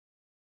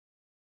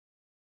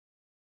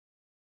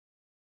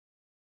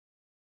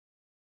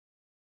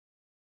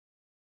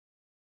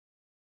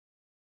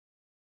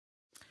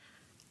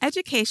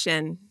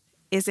Education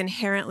is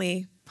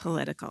inherently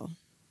political.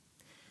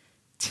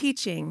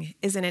 Teaching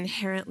is an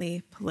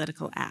inherently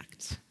political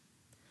act.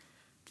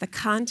 The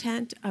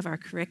content of our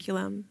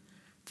curriculum,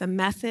 the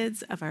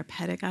methods of our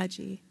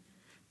pedagogy,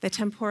 the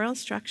temporal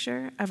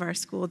structure of our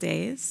school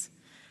days,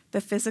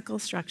 the physical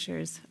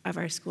structures of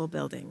our school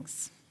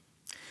buildings.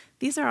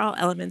 These are all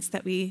elements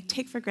that we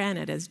take for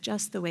granted as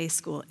just the way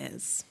school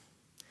is.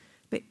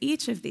 But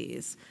each of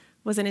these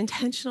was an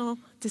intentional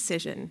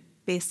decision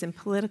based in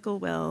political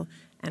will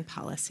and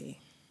policy.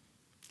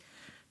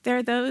 There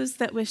are those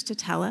that wish to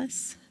tell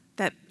us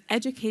that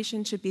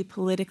education should be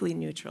politically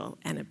neutral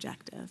and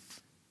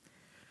objective.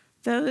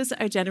 Those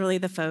are generally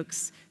the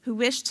folks who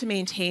wish to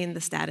maintain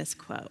the status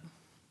quo,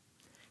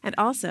 and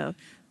also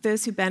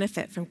those who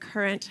benefit from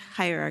current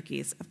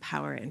hierarchies of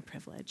power and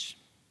privilege.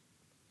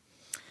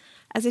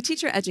 As a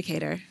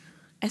teacher-educator,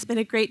 I spend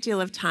a great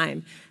deal of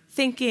time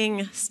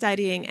thinking,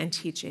 studying, and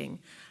teaching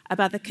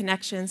about the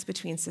connections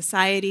between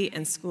society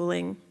and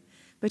schooling,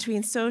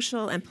 between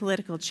social and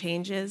political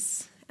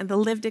changes, and the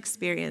lived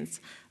experience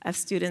of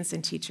students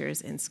and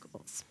teachers in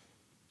schools.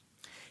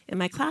 In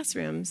my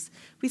classrooms,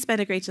 we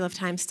spend a great deal of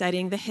time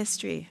studying the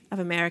history of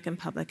American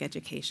public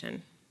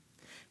education,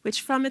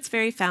 which from its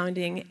very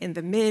founding in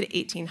the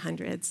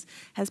mid-1800s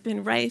has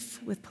been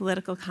rife with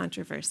political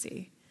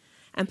controversy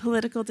and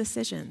political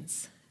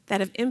decisions that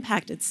have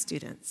impacted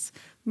students,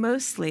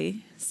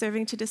 mostly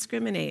serving to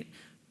discriminate,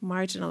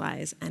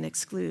 marginalize, and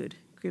exclude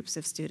groups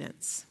of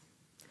students.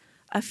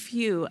 A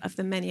few of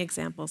the many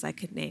examples I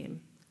could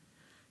name: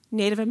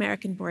 Native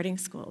American boarding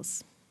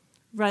schools,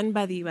 run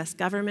by the US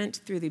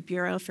government through the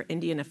Bureau for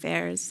Indian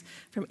Affairs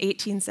from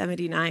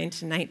 1879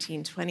 to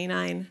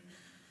 1929.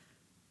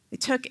 They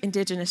took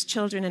indigenous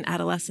children and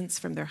adolescents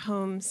from their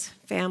homes,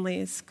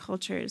 families,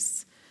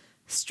 cultures,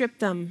 stripped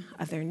them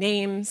of their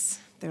names,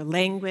 their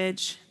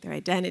language, their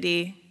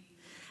identity,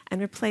 and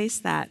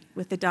replaced that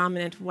with the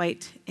dominant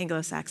white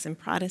Anglo-Saxon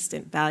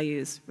Protestant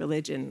values,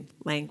 religion,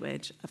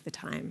 language of the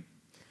time.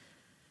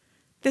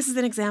 This is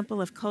an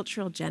example of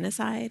cultural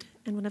genocide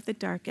and one of the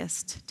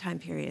darkest time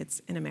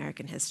periods in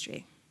American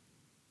history.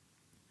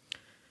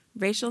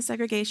 Racial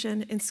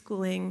segregation in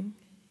schooling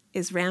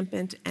is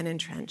rampant and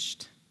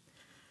entrenched.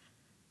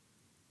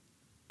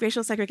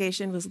 Racial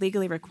segregation was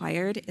legally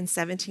required in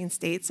 17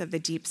 states of the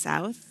Deep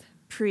South,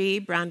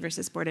 pre-Brown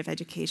versus Board of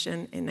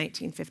Education in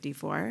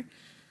 1954.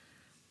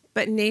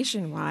 But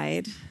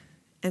nationwide,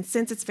 and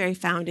since its very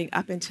founding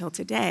up until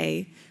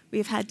today,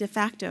 we've had de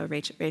facto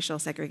racial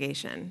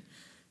segregation,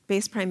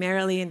 based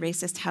primarily in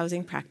racist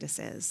housing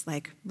practices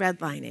like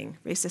redlining,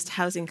 racist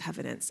housing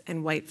covenants,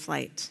 and white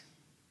flight.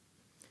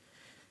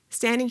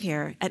 Standing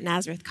here at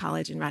Nazareth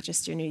College in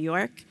Rochester, New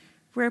York,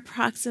 we're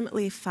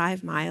approximately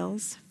 5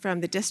 miles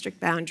from the district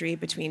boundary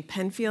between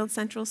Penfield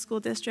Central School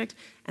District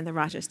and the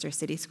Rochester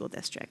City School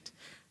District.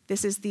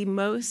 This is the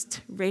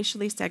most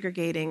racially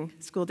segregating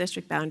school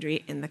district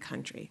boundary in the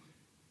country.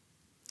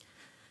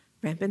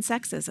 Rampant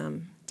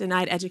sexism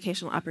denied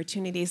educational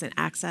opportunities and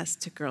access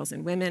to girls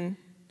and women,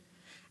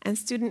 and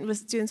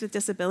students with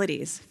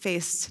disabilities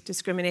faced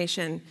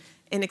discrimination,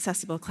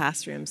 inaccessible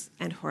classrooms,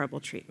 and horrible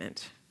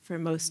treatment for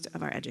most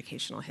of our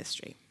educational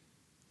history.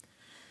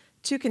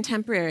 Two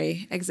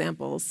contemporary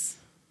examples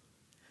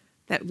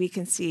that we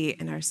can see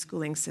in our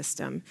schooling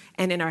system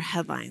and in our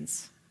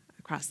headlines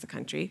across the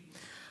country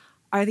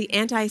are the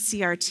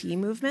anti-CRT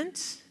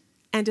movement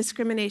and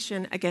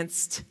discrimination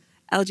against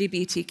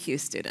LGBTQ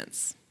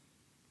students.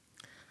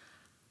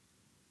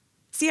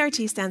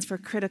 CRT stands for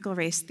critical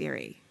race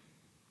theory.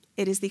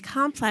 It is the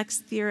complex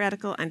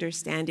theoretical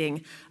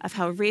understanding of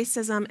how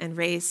racism and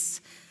race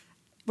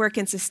work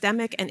in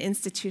systemic and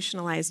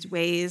institutionalized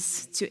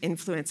ways to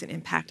influence and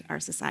impact our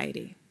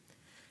society.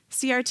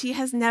 CRT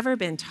has never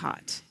been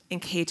taught in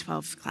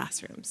K-12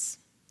 classrooms,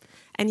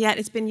 and yet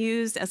it's been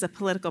used as a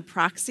political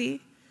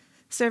proxy,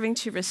 serving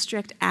to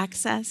restrict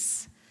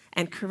access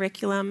and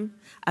curriculum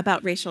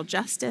about racial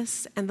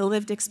justice and the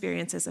lived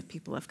experiences of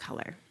people of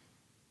color.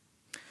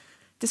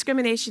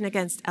 Discrimination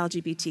against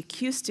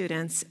LGBTQ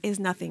students is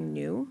nothing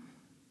new,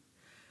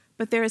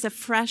 but there is a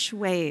fresh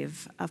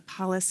wave of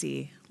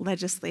policy,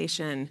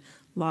 legislation,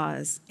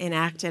 laws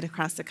enacted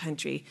across the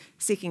country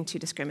seeking to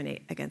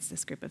discriminate against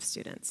this group of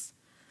students.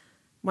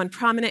 One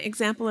prominent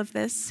example of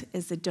this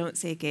is the Don't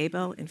Say Gay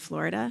bill in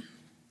Florida,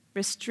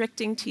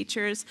 restricting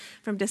teachers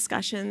from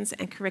discussions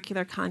and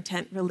curricular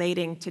content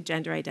relating to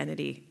gender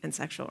identity and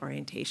sexual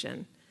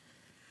orientation.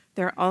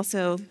 There are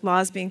also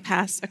laws being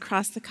passed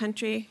across the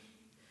country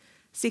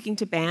seeking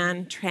to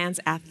ban trans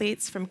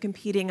athletes from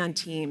competing on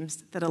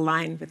teams that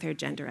align with their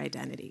gender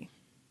identity.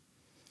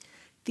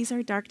 These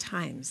are dark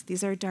times.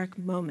 These are dark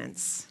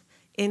moments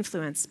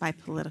influenced by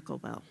political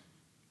will.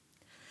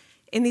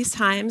 In these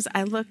times,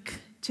 I look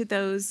to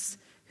those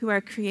who are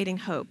creating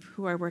hope,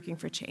 who are working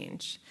for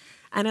change.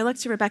 And I look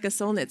to Rebecca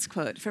Solnit's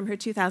quote from her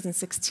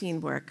 2016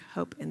 work,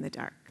 Hope in the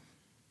Dark.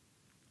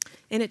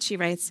 In it, she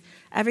writes,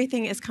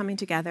 "Everything is coming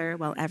together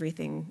while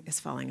everything is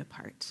falling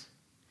apart."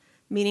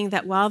 Meaning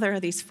that while there are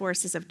these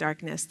forces of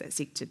darkness that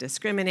seek to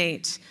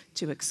discriminate,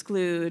 to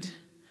exclude,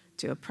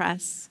 to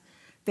oppress,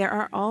 There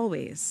are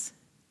always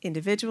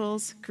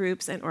individuals,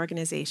 groups, and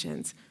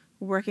organizations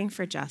working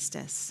for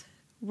justice,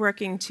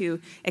 working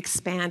to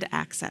expand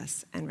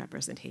access and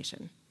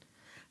representation.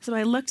 So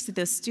I looked to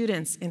those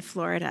students in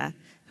Florida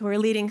who are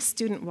leading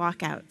student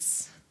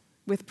walkouts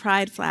with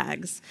pride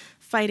flags,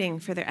 fighting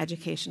for their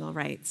educational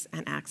rights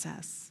and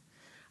access.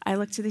 I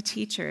looked to the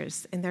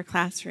teachers in their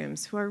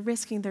classrooms who are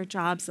risking their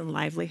jobs and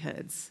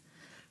livelihoods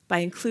by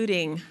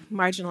including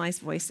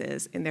marginalized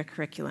voices in their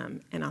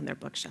curriculum and on their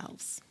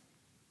bookshelves.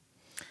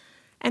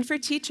 And for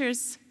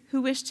teachers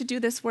who wish to do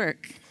this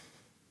work,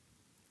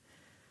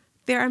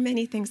 there are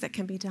many things that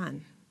can be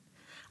done.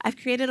 I've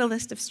created a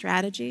list of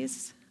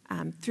strategies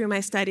through my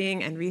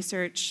studying and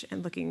research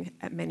and looking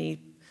at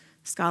many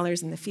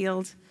scholars in the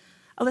field,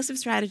 a list of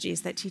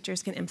strategies that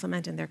teachers can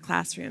implement in their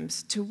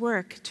classrooms to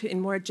work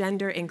in more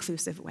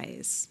gender-inclusive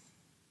ways.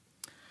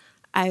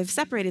 I've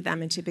separated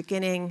them into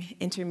beginning,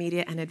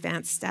 intermediate, and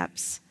advanced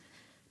steps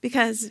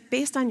because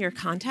based on your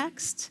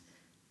context,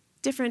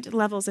 different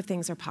levels of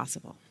things are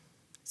possible.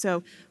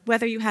 So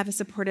whether you have a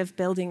supportive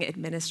building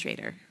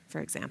administrator, for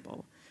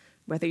example,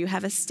 whether you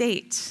have a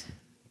state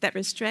that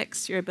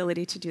restricts your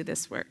ability to do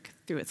this work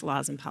through its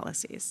laws and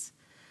policies,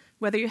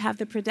 whether you have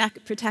the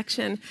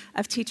protection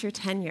of teacher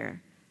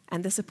tenure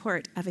and the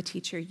support of a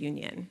teacher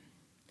union,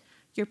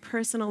 your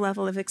personal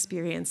level of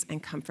experience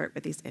and comfort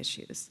with these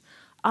issues.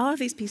 All of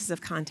these pieces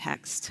of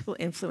context will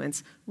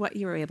influence what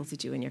you are able to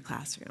do in your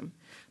classroom.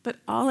 But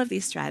all of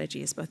these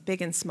strategies, both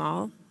big and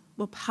small,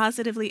 will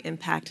positively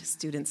impact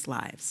students'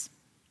 lives.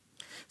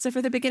 So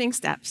for the beginning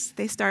steps,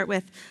 they start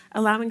with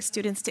allowing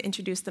students to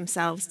introduce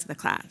themselves to the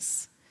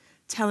class,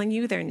 telling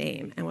you their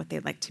name and what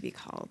they'd like to be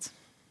called.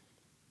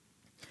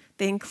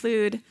 They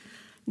include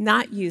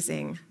not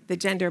using the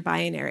gender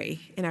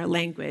binary in our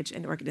language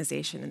and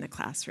organization in the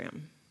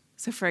classroom.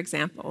 So for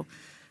example,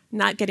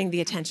 not getting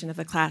the attention of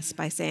the class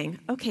by saying,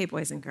 okay,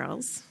 boys and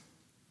girls.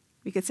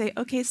 We could say,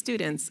 okay,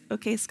 students,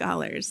 okay,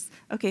 scholars,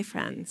 okay,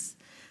 friends.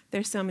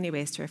 There's so many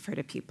ways to refer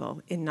to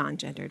people in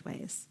non-gendered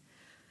ways.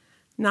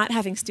 Not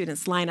having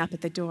students line up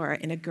at the door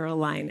in a girl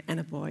line and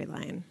a boy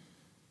line.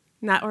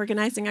 Not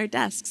organizing our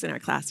desks in our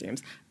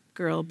classrooms,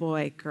 girl,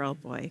 boy, girl,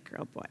 boy,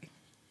 girl, boy.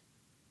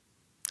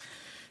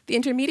 The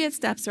intermediate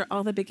steps are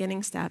all the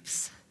beginning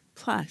steps,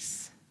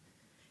 plus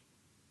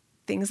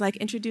things like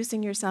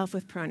introducing yourself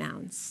with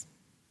pronouns.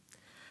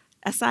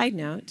 A side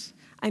note,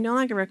 I no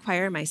longer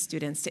require my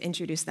students to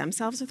introduce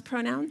themselves with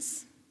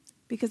pronouns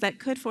because that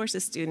could force a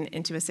student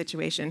into a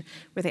situation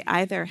where they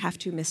either have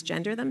to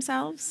misgender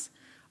themselves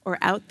or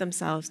out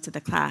themselves to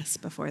the class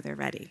before they're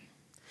ready.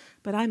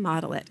 But I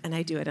model it, and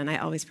I do it, and I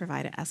always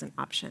provide it as an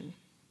option.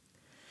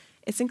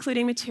 It's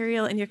including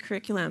material in your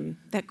curriculum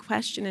that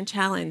question and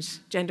challenge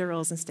gender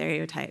roles and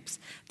stereotypes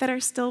that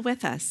are still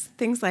with us.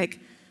 Things like,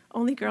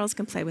 only girls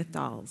can play with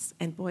dolls,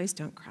 and boys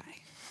don't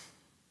cry.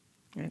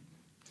 Right?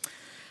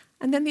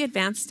 And then the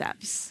advanced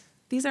steps.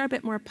 These are a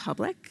bit more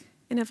public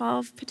and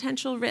involve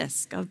potential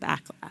risk of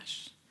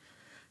backlash.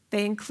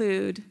 They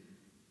include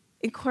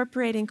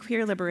incorporating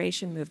queer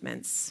liberation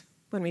movements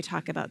when we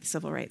talk about the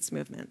civil rights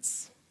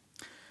movements.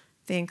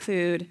 They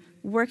include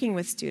working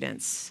with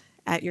students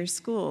at your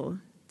school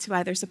to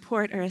either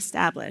support or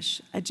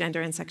establish a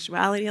Gender and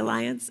Sexuality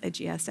Alliance, a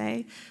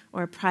GSA,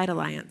 or a Pride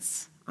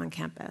Alliance on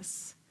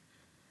campus.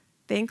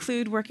 They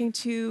include working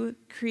to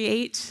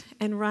create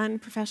and run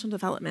professional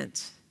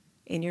development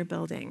in your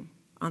building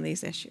on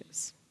these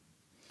issues.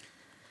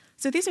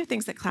 So these are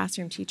things that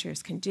classroom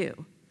teachers can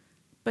do,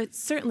 but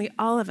certainly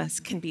all of us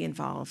can be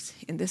involved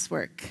in this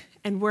work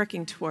and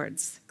working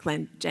towards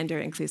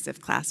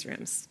gender-inclusive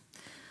classrooms.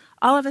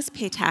 All of us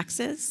pay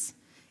taxes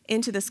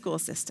into the school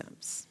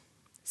systems.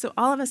 So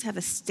all of us have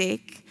a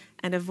stake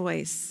and a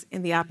voice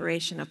in the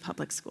operation of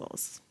public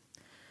schools.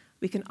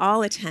 We can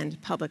all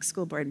attend public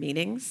school board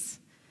meetings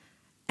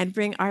and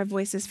bring our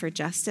voices for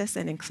justice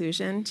and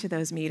inclusion to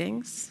those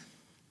meetings.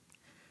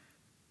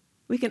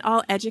 We can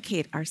all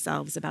educate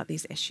ourselves about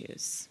these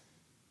issues.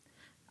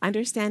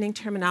 Understanding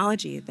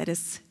terminology that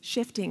is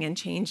shifting and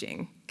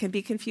changing can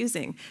be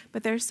confusing,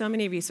 but there are so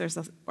many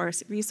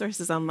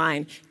resources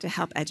online to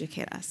help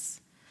educate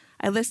us.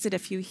 I listed a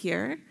few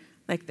here,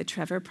 like the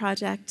Trevor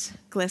Project,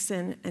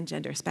 GLSEN, and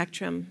Gender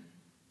Spectrum,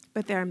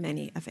 but there are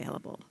many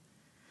available.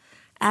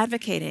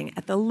 Advocating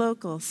at the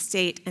local,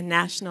 state, and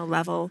national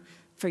level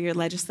for your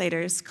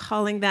legislators,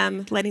 calling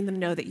them, letting them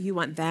know that you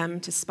want them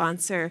to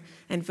sponsor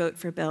and vote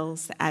for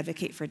bills that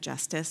advocate for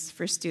justice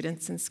for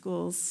students in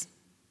schools.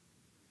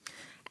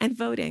 And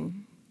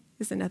voting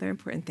is another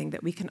important thing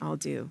that we can all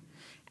do,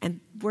 and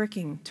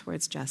working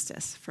towards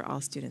justice for all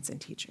students and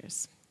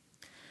teachers.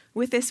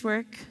 With this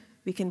work,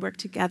 we can work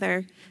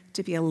together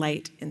to be a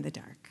light in the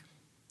dark.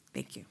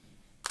 Thank you.